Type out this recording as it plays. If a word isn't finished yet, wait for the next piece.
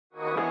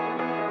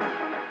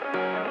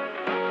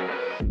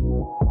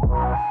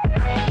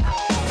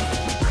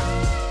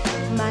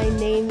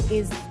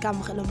is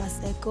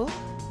Maseko.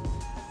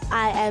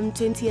 I am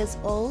 20 years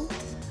old.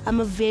 I'm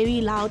a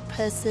very loud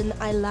person.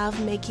 I love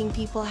making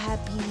people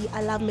happy.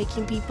 I love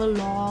making people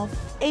laugh.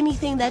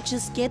 Anything that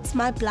just gets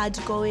my blood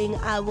going,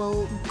 I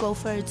will go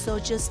for it. So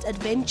just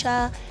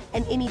adventure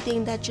and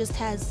anything that just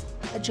has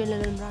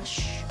adrenaline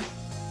rush.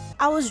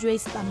 I was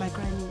raised by my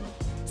granny.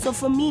 So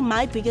for me,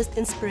 my biggest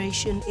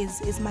inspiration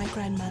is my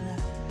grandmother.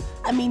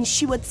 I mean,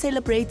 she would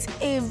celebrate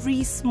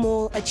every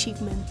small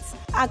achievement.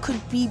 I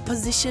could be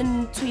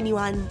position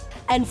 21,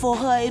 and for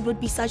her it would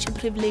be such a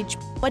privilege.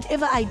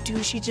 Whatever I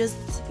do, she just,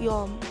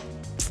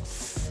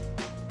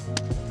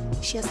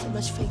 she has so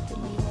much faith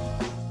in me.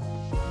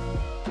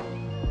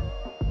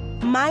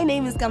 My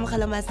name is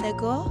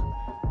Maseko.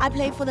 I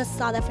play for the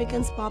South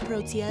African Spa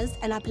Proteas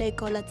and I play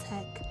goal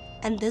attack.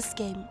 And this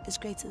game is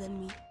greater than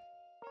me.